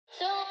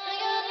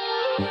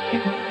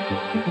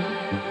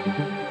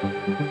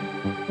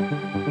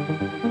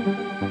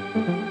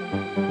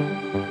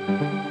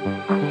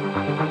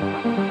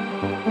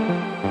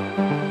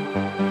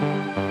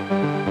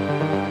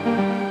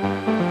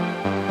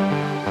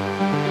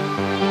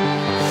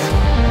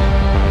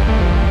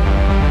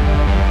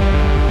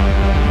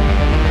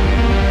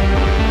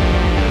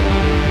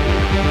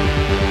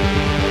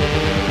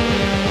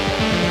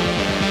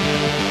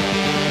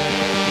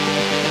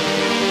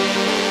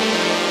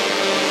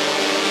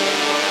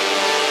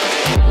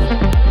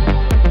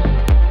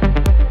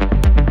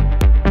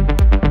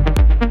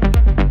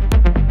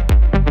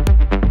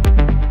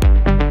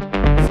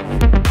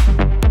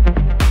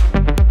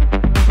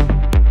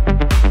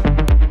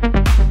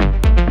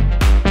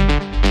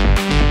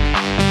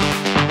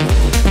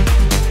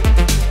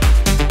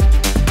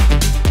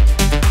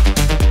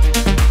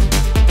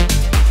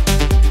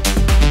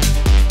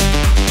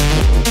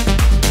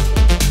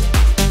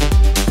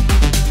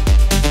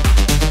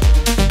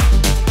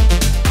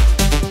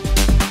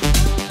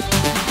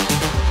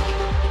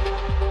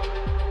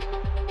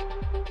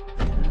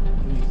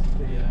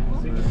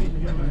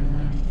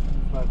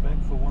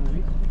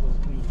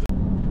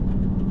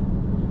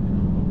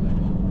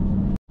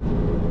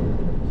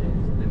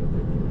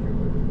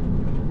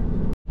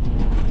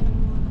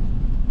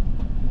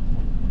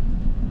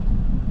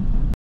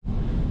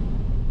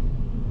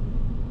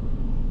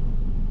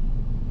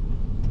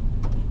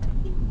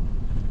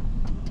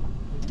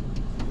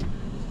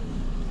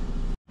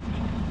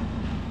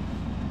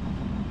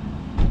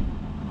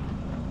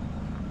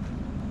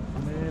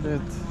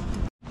it.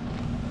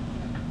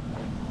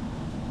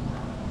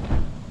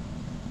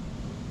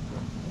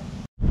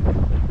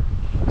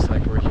 Looks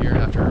like we're here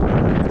after a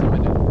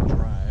 50-minute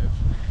drive.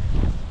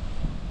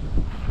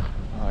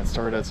 It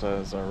started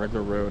as a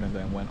regular road and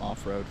then went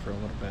off-road for a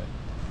little bit.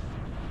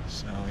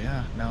 So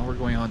yeah, now we're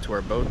going on to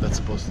our boat that's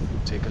supposed to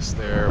take us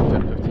there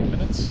within 15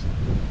 minutes.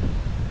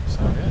 So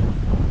yeah,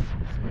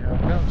 see how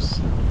it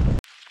goes.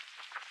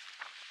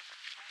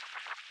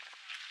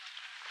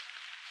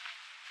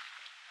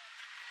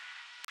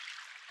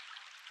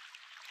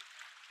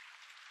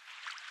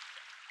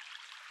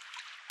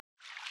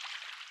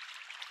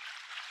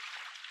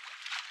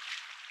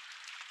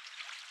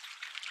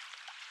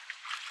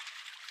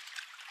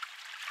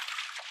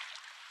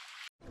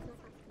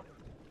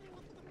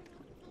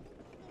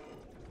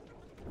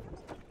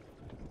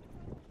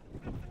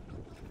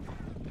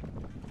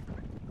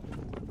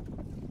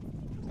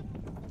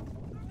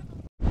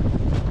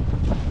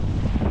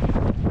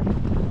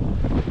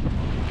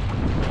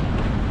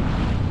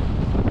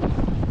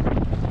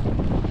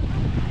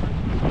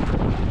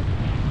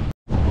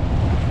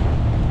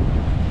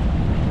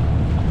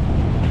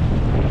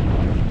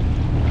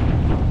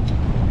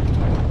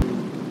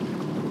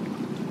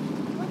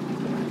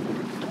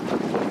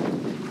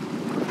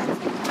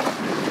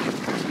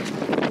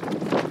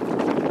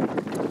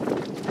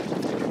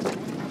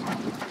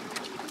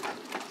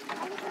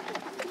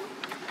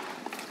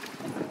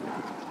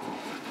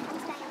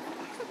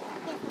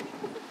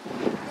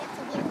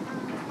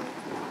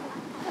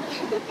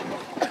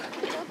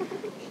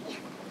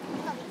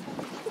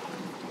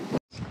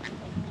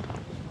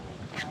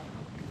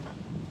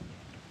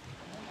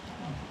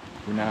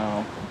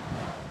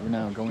 We're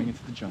now going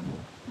into the jungle.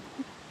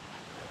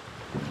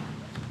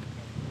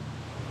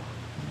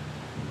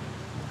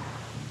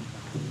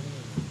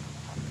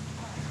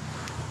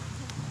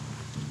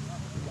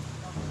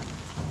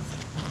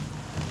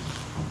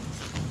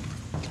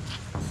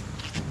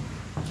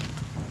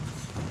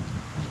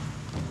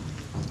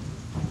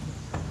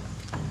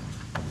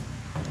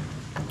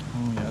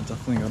 Oh yeah,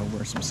 definitely gotta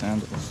wear some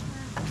sandals.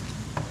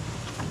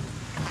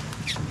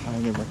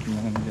 Highly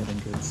recommend getting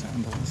good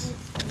sandals.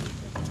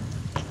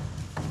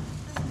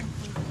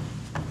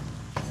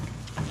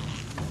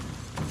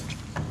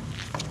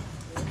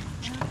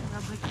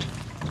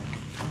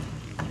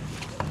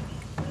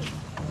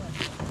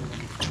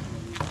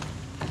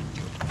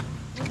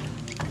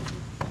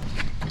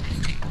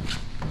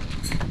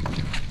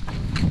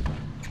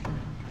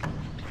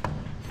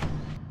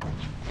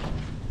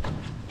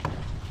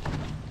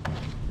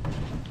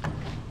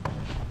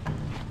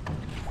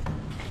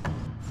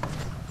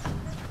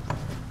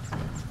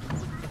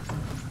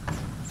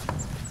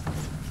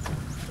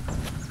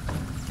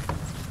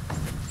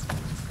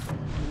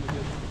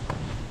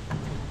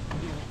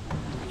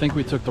 I think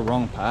we took the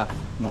wrong path.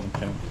 No, I'm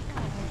kidding.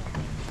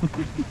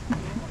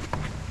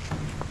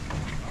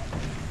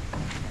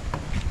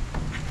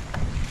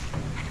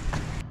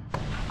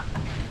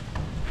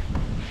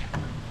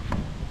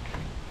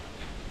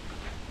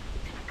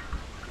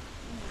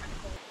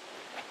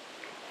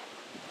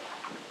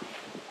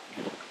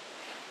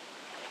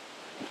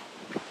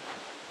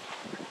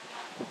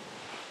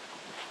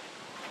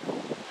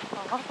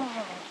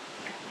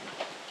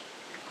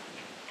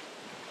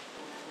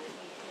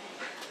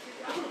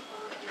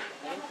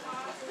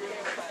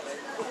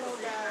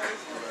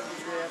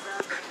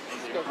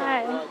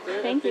 Hi,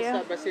 thank you. Please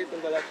have a seat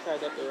on the left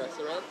side of the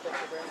restaurant. Thank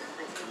you very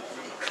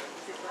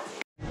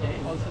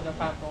much. Also the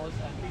couples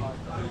and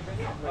partners.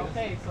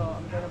 Okay, so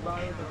I'm gonna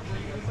borrow the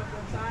 3 minutes of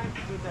your time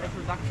to do the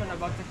introduction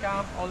about the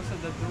camp, also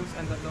the do's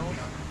and the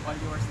don'ts while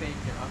you are staying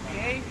here.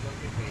 Okay?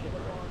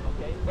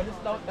 Okay. When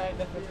it's low tide,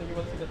 definitely you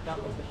will see the top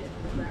of the ship.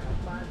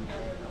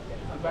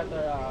 You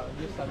better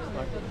use some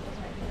snorkeling.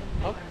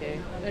 Okay,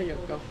 there you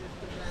go.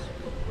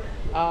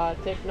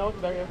 Take note,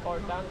 very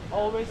important.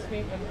 Always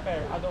swim in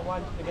pair. I don't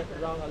want you to get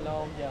wrong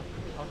alone. Yeah.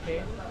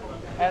 Okay.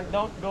 And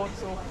don't go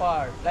too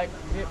far. Like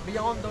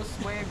beyond those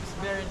waves,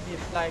 very deep,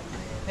 like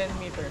 10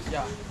 meters.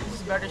 Yeah. This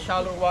is very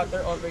shallow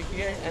water over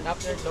here, and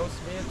after those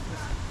waves,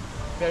 it's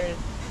very.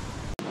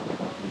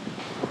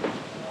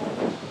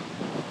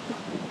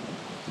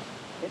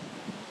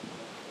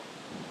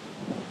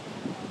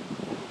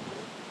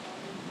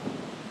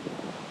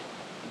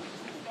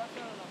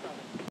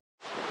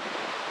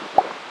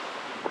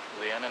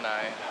 Leanne and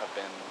I have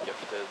been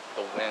gifted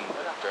the wind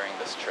during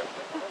this trip.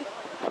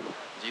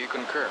 Do you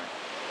concur?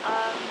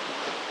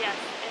 Yes,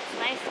 it's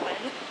nice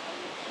wind.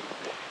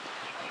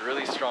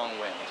 Really strong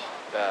wind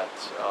that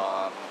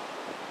The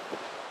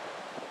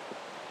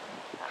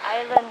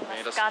island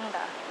Made was us-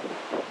 Ganda.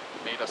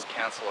 made us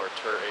cancel our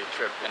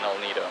trip in El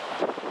Nido.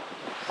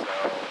 So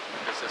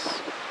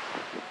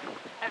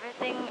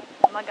Everything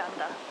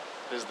maganda.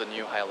 this is the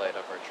new highlight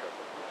of our trip.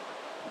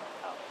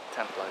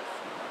 Tent life.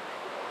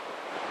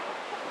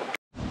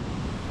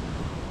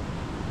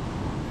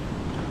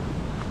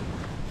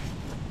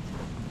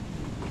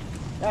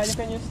 Yeah, you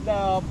can use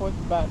the foot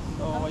bath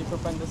so you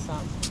prevent the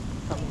sun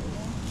coming in.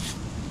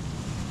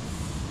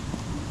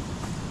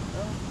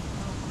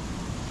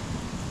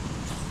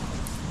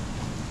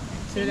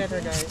 See you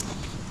later, guys.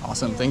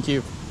 Awesome, thank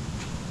you.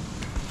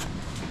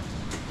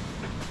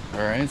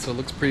 Alright, so it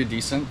looks pretty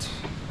decent.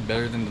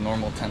 Better than the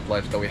normal tent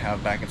life that we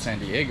have back in San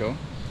Diego.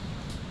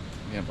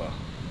 We have a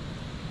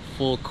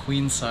full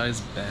queen size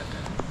bed.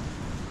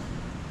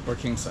 Or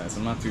king size,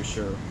 I'm not too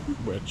sure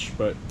which,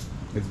 but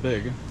it's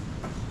big.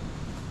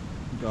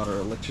 Got our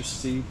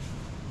electricity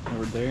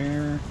over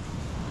there.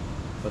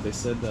 But they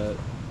said that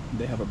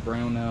they have a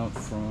brownout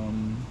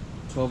from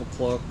 12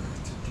 o'clock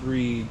to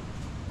 3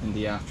 in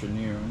the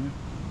afternoon.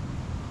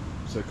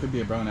 So it could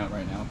be a brownout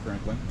right now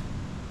currently.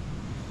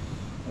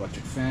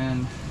 Electric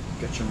fan,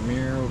 got your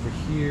mirror over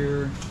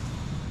here.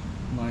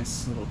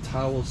 Nice little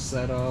towel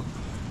setup.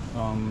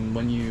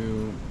 When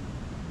you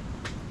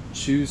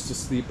choose to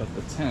sleep at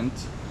the tent,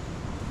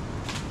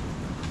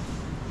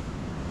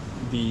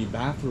 the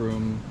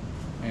bathroom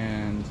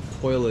and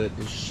toilet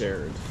is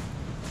shared.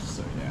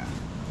 So yeah.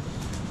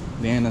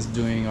 Leanna's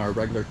doing our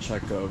regular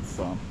check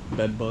of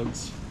bed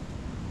bugs.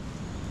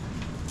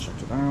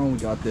 Checked it out. We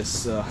got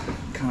this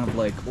kind of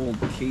like old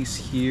case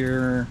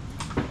here.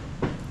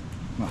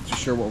 Not too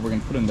sure what we're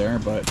gonna put in there,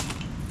 but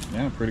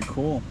yeah, pretty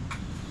cool.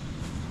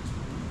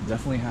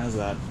 Definitely has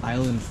that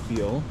island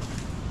feel.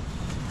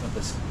 Got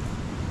this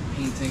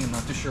painting. I'm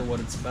not too sure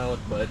what it's about,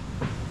 but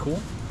cool.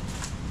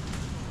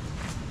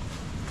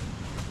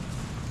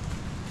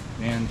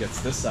 And gets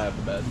this side of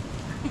the bed.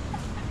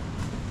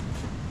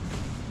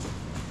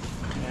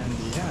 And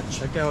yeah,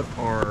 check out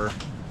our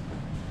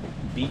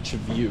beach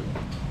view.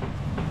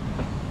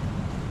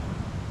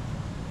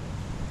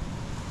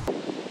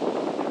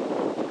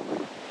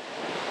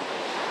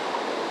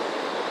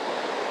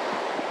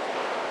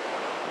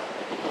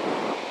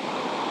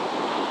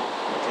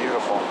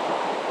 Beautiful.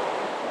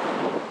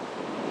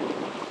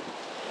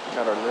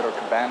 Got our little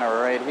cabana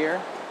right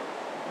here.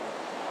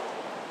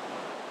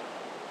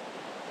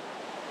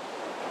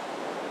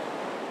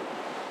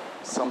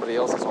 Somebody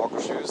else's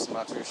aqua shoes, I'm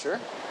not too sure.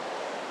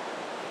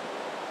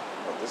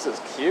 But this is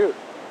cute.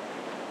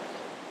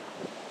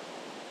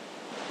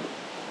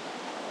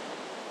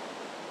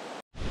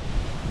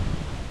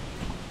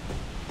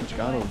 What you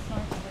got over?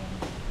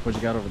 What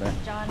you got over there?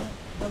 John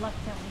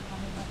reluctantly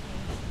coming back here.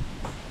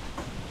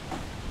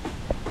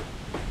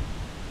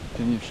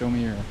 Can you show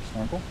me your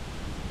snorkel?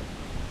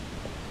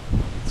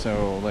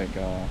 So, like,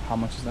 how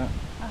much is that?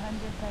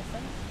 100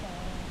 pesos, so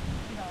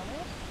 $2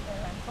 for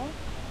rental.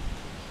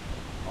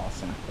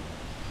 Awesome.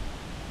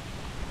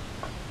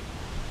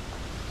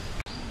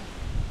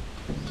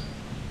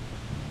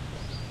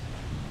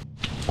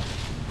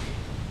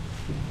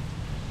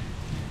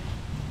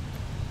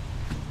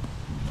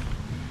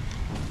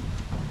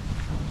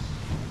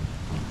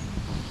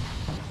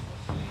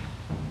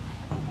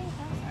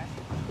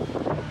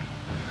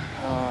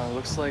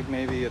 Looks like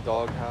maybe a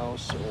dog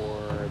house,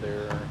 or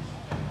they're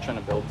trying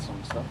to build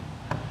some stuff.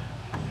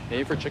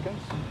 Maybe for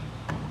chickens?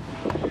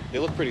 They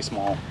look pretty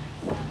small.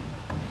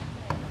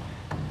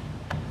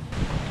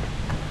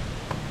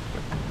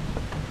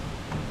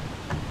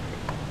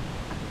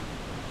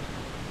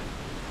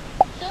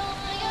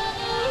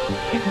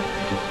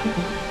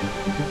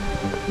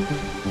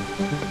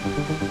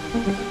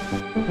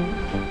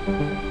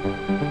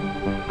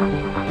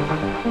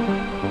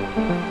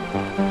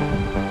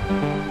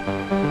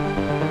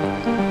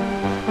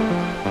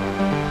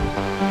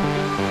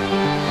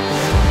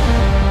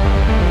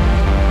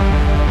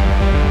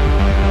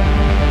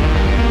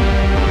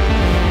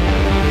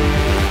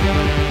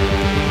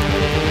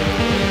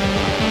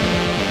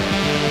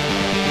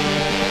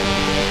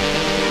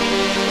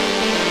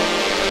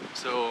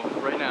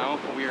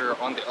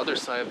 on the other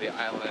side of the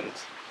island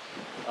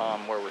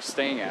where we're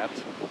staying at,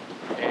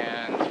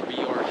 and we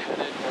are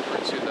headed over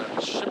to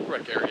the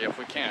shipwreck area if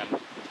we can.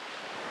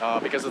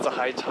 Because it's a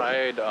high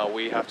tide,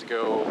 we have to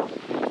go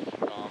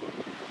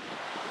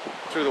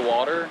through the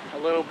water a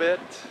little bit.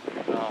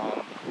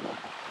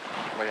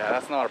 But yeah,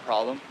 that's not a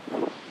problem.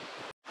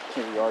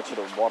 Here we are to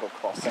the water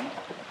crossing.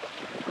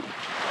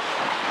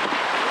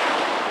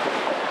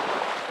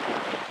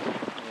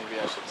 Maybe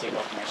I should take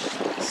off my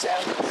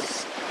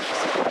sandals.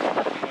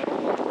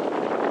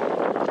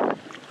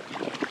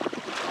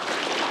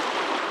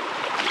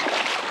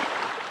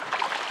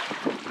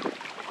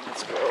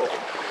 Let's go.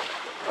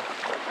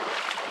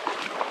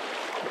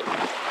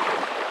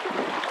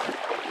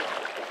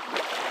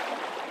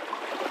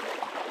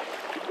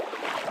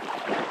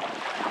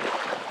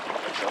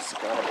 Just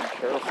gotta be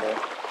careful.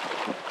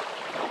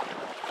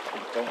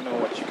 Don't know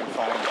what you can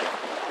find.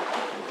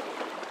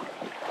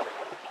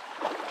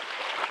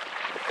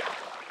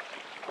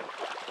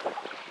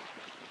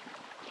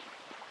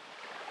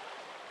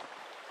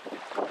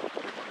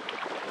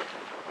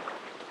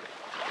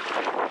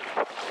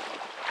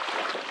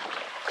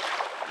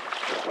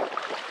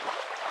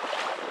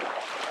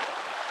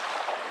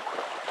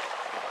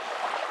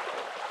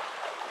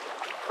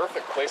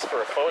 Perfect place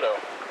for a photo.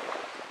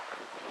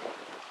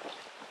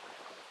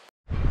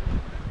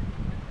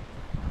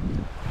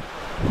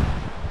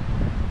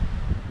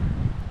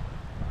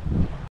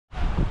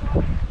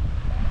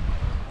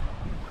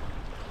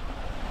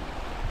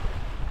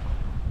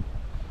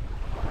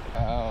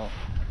 Wow.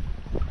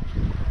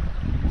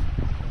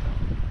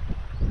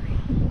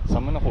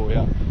 Saan mo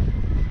nakuha?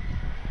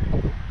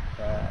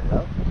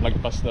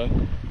 Lagpas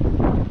doon.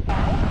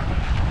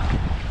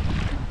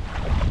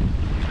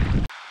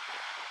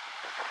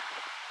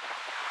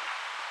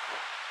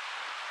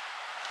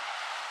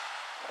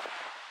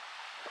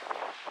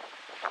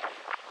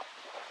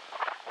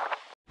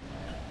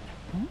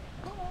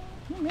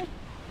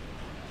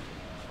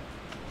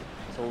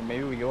 So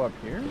maybe we go up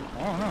here?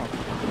 I don't know.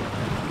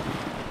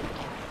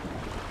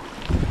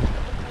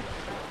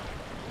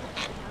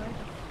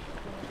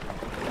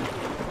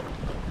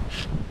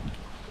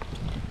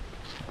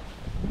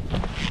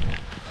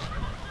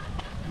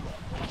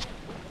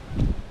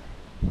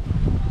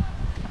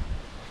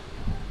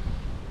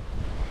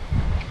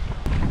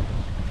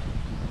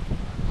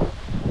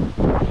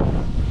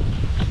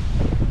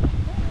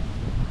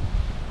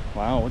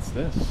 Wow, what's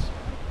this?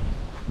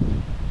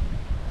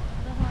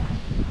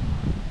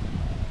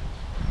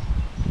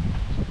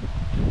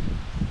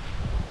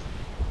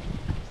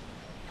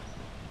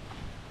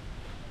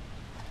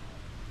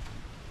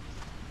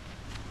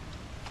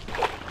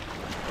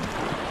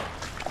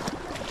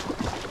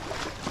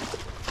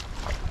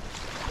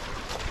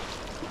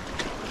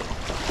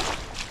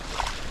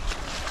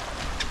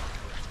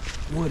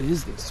 What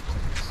is this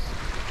place?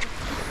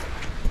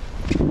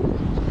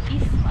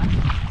 Isla,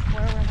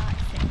 where we're not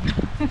staying.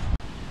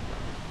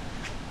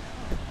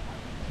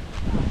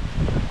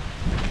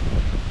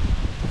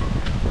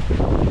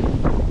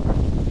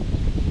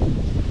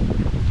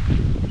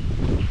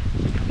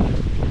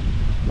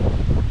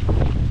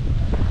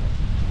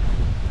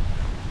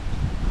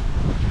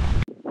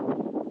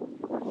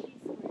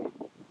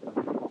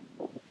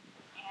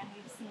 And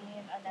we've seen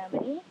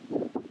anemone,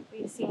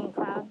 we've seen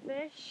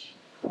clownfish.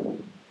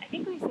 I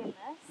think we've seen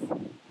this.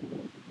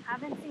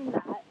 Haven't seen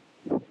that.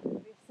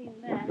 We've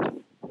seen this.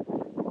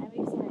 And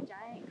we've seen a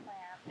giant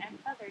clam and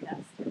feather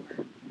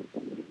duster.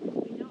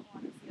 We don't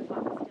want to see a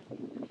box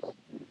jellyfish.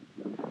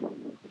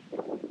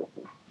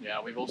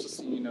 Yeah, we've also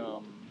seen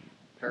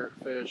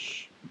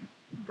parrotfish,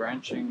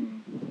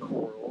 branching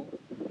coral.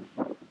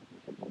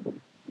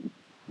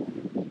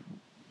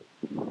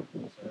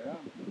 So yeah,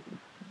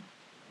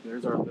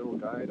 there's our little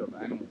guide of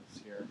animals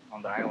here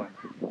on the island.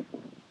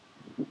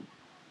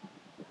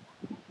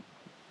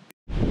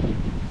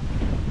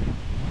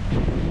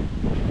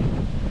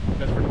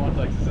 Just for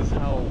context, this is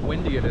how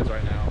windy it is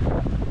right now.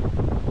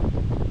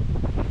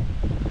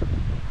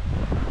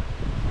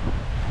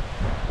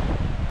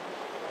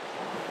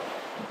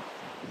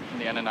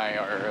 Leanne and I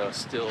are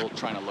still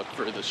trying to look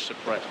for the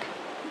shipwreck.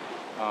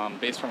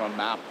 Based from a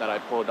map that I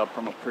pulled up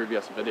from a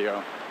previous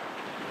video,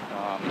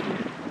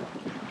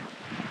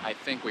 I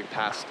think we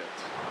passed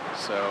it.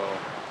 So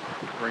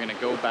we're gonna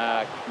go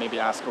back, maybe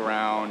ask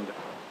around,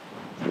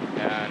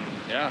 and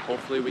yeah,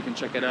 hopefully we can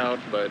check it out.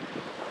 But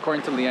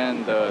according to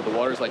Leanne, the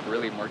water's like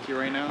really murky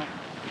right now.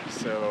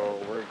 So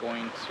we're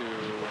going to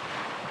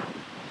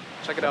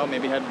check it out,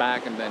 maybe head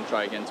back and then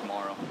try again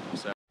tomorrow.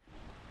 So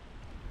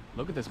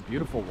look at this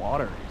beautiful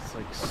water. It's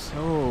like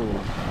so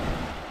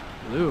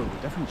blue,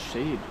 different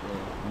shade, bro,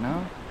 you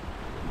know?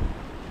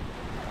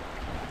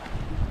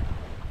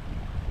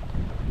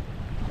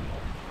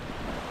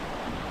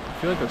 I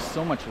feel like there's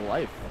so much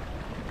life.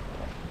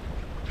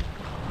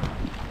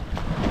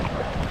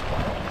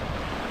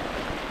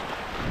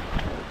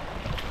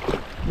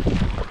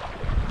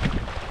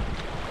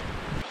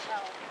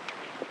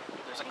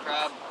 There's a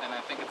crab and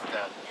I think it's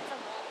dead. It's a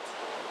molt.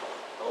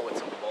 Oh,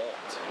 it's a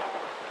molt.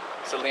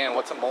 So Leanne,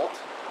 what's a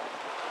molt?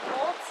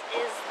 Molt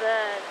is the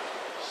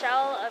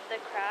shell of the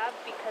crab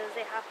because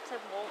they have to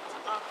molt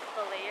off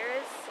the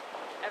layers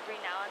every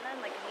now and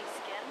then, like a new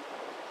skin,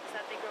 so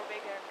that they grow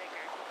bigger and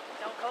bigger.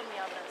 Don't quote me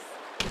on this.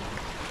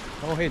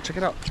 Oh, hey, check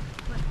it out.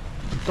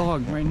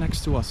 Dog right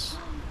next to us.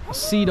 A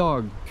sea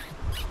dog.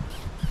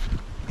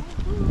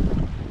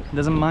 It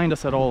doesn't mind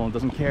us at all. It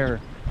doesn't care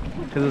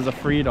because it's a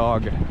free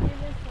dog.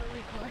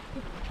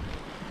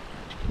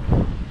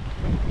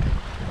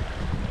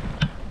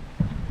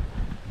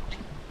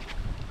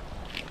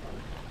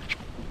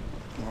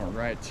 All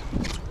right,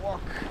 let's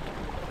walk.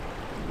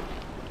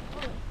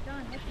 Oh,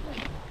 John, what's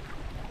this?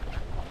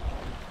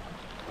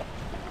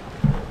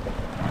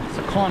 It's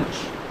a conch.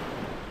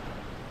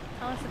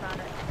 Tell us about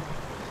it.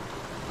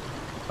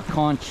 A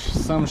conch,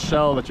 some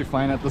shell that you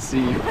find at the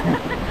sea.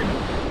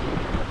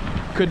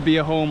 Could be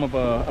a home of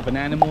an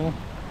animal.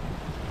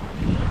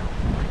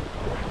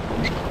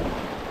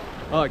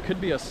 Oh, it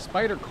could be a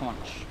spider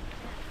conch.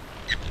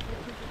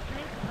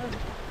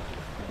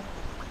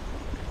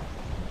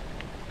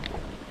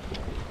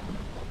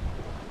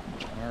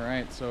 All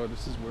right, so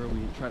this is where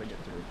we try to get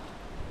to.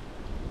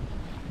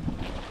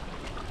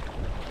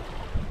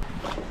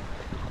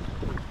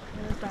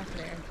 It was back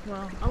there.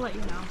 Well, I'll let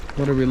you know.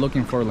 What are we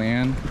looking for,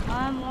 Leanne?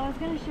 Well, I was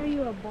gonna show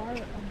you a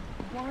boring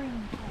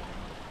clam.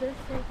 This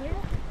right here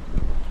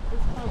is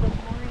called a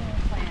boring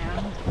clam,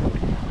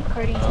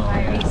 according to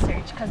my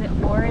research, because it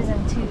bores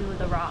into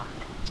the rock.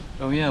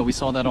 Oh yeah, we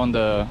saw that on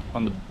the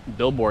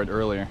billboard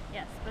earlier.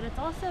 Yes, but it's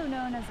also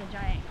known as a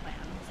giant clam.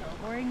 So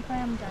boring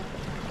clam, giant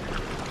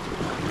clam.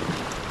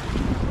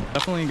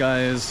 Definitely,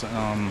 guys,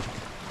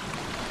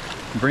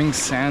 bring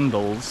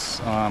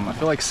sandals. I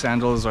feel like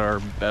sandals are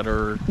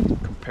better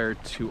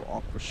compared to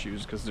aqua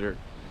shoes because they're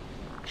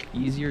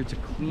easier to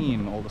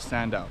clean all the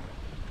sand out.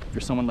 If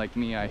you're someone like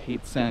me, I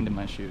hate sand in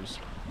my shoes.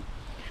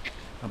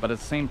 But at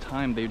the same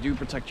time, they do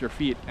protect your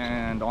feet.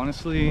 And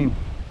honestly,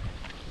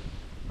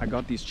 I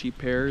got these cheap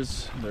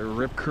pairs. They're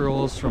Rip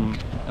Curls from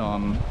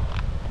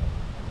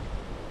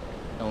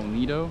El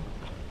Nido,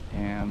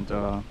 and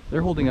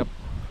they're holding up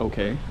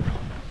okay.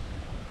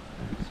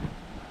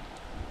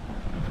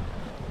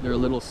 They're a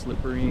little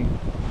slippery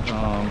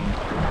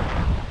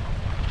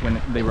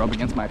when they rub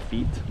against my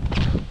feet.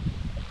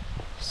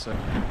 So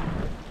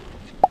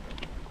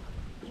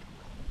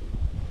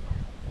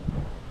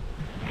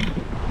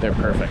they're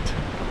perfect.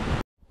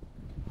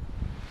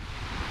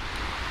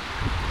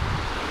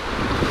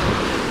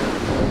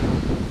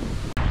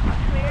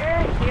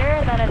 Clearer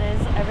here than it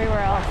is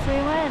everywhere else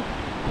we went.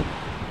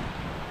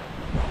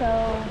 So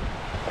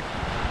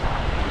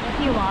if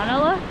you wanna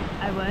look,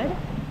 I would.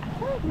 I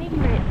feel like maybe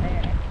right there.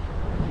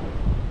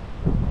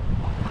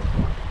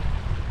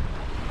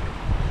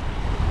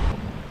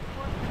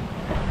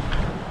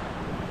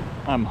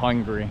 I'm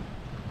hungry.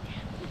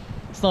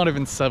 It's not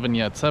even 7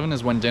 yet. 7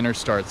 is when dinner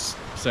starts.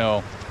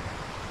 So,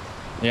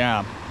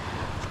 yeah.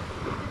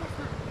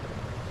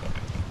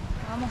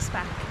 We're almost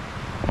back.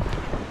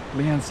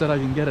 Leanne said I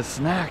can get a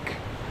snack.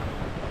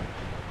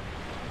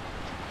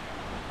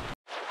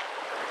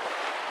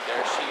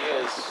 There she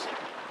is.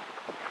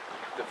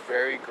 The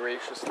very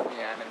gracious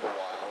Leanne in the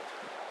wild.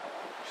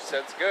 She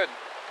said it's good.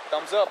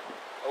 Thumbs up.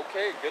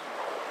 Okay, good.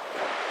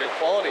 Good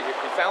quality.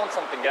 We found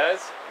something,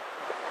 guys.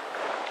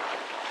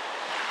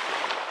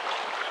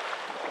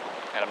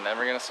 And I'm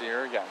never gonna see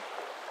her again.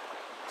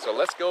 So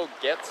let's go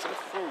get some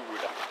food.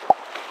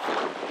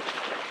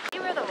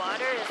 See where the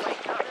water is like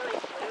not really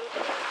blue,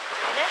 but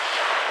greenish?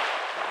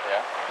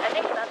 Yeah. I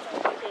think that's an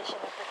indication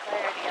of the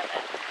clarity of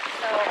it.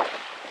 So,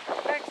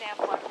 for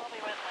example, I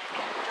probably went like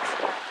just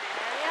in that green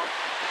area.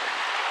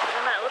 And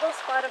then that little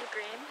spot of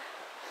green,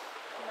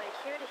 from like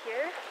here to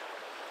here,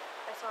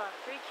 I saw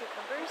 3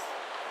 cucumbers.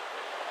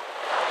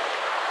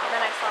 And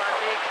then I saw a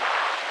big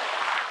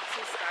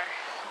sea star.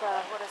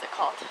 What is it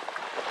called?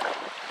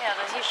 Yeah,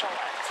 those usual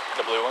ones.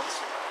 The blue ones?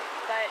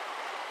 But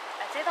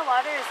I'd say the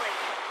water is like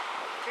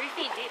 3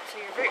 feet deep, so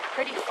you're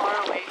pretty far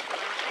away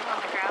from anything on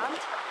the ground.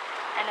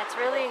 And it's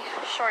really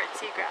short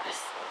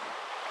seagrass.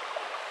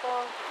 So,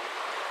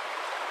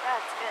 yeah,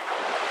 it's good.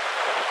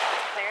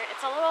 It's clear.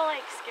 It's a little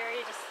like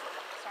scary just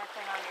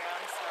snorkeling on your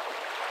own, so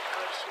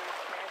I wish you was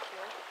there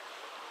too.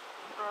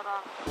 But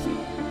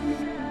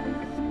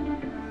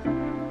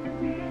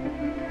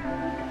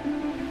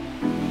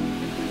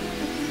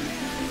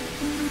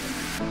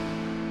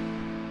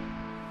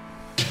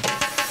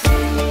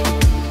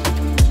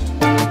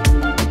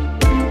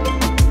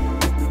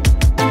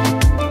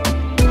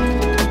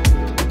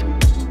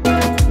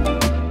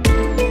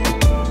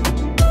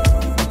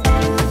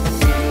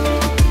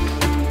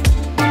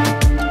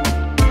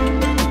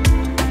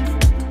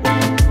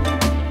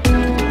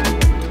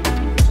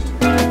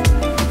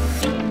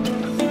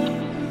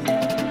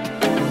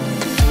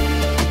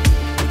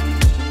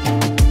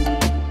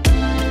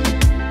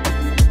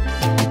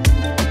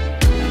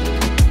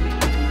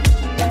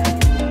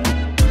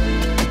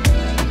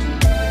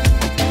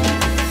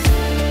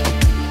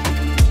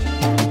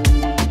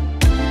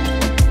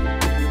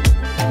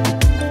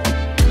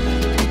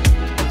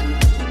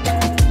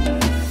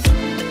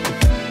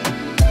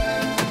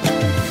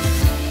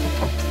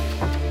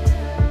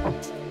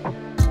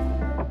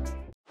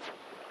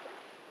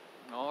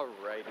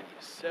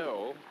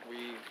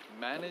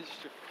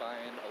managed to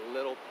find a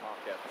little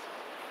pocket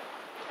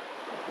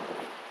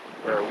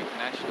where we can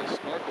actually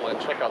snorkel and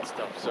check out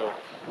stuff. So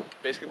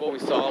basically what we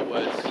saw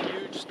was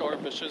huge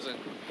starfishes and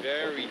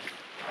very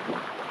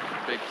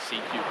big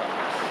sea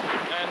cucumbers.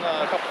 And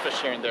a couple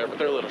fish here and there, but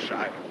they're a little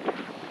shy.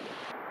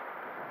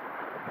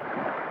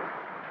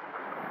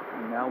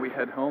 And now we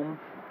head home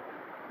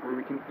where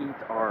we can eat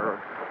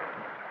our...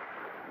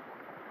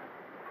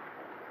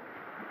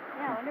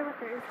 Yeah, I wonder what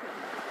there is here.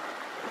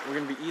 We're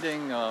going to be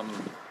eating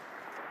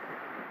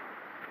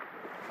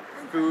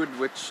food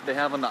which they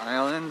have on the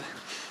island.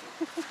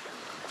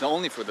 The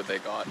only food that they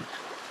got,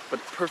 but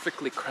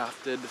perfectly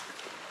crafted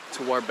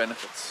to our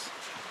benefits.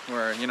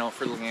 Where, you know,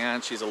 for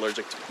Leanne, she's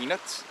allergic to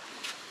peanuts.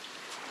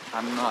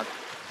 I'm not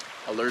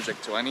allergic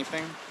to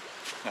anything,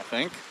 I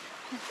think.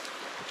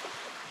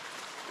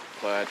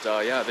 But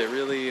yeah, they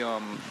really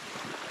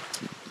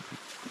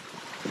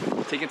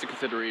take into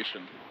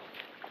consideration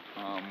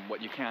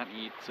what you can't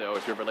eat. So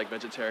if you're like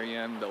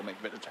vegetarian, they'll make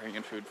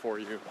vegetarian food for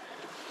you.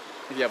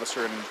 If you have a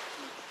certain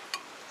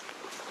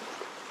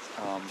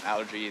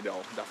allergy,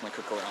 they'll definitely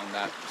cook around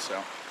that. So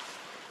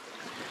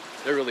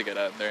they're really good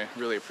at it. They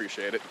really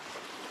appreciate it.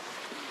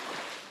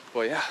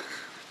 But yeah,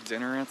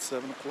 dinner at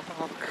 7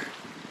 o'clock.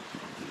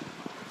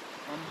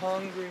 I'm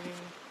hungry.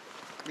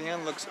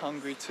 Leanne looks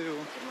hungry too.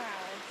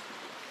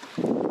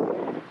 I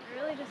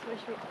really just wish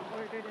we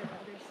ordered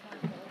another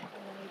snorkel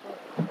and then we go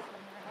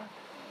somewhere else.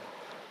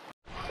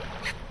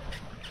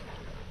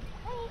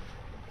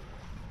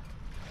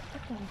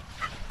 Okay.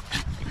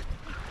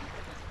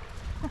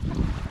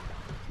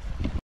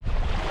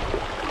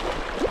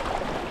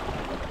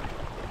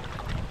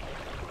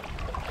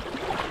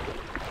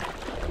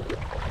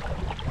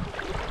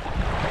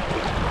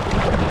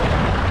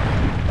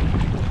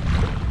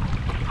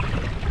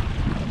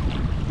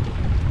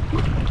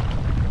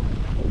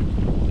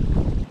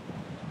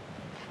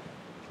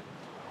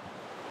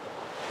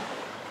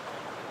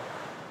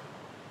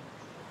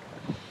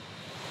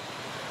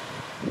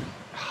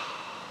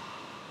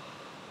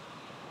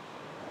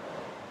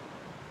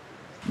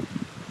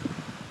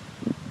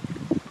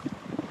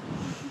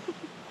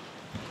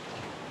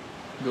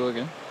 Go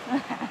again.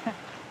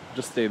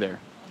 Just stay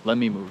there. Let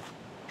me move.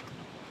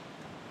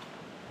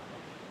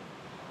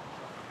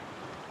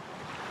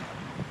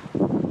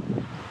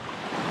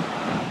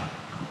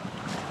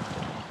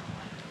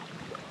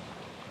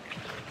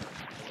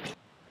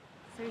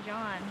 So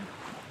John,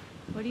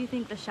 what do you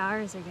think the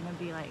showers are going to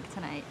be like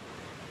tonight?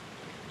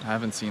 I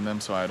haven't seen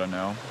them, so I don't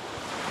know.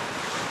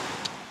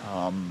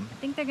 I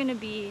think they're going to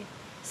be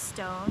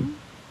stone.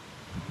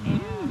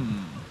 And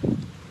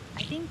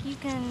I think you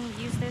can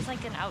use, there's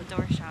like an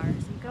outdoor shower,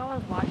 so you can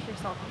always wash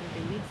yourself with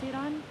your bathing suit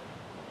on,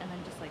 and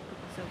then just like put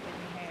the soap in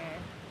your hair,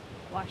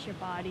 wash your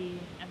body,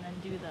 and then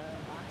do the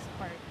last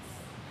parts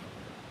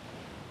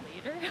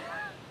later.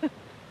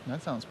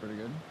 That sounds pretty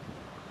good.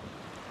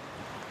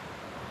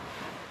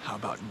 How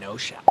about no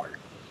shower?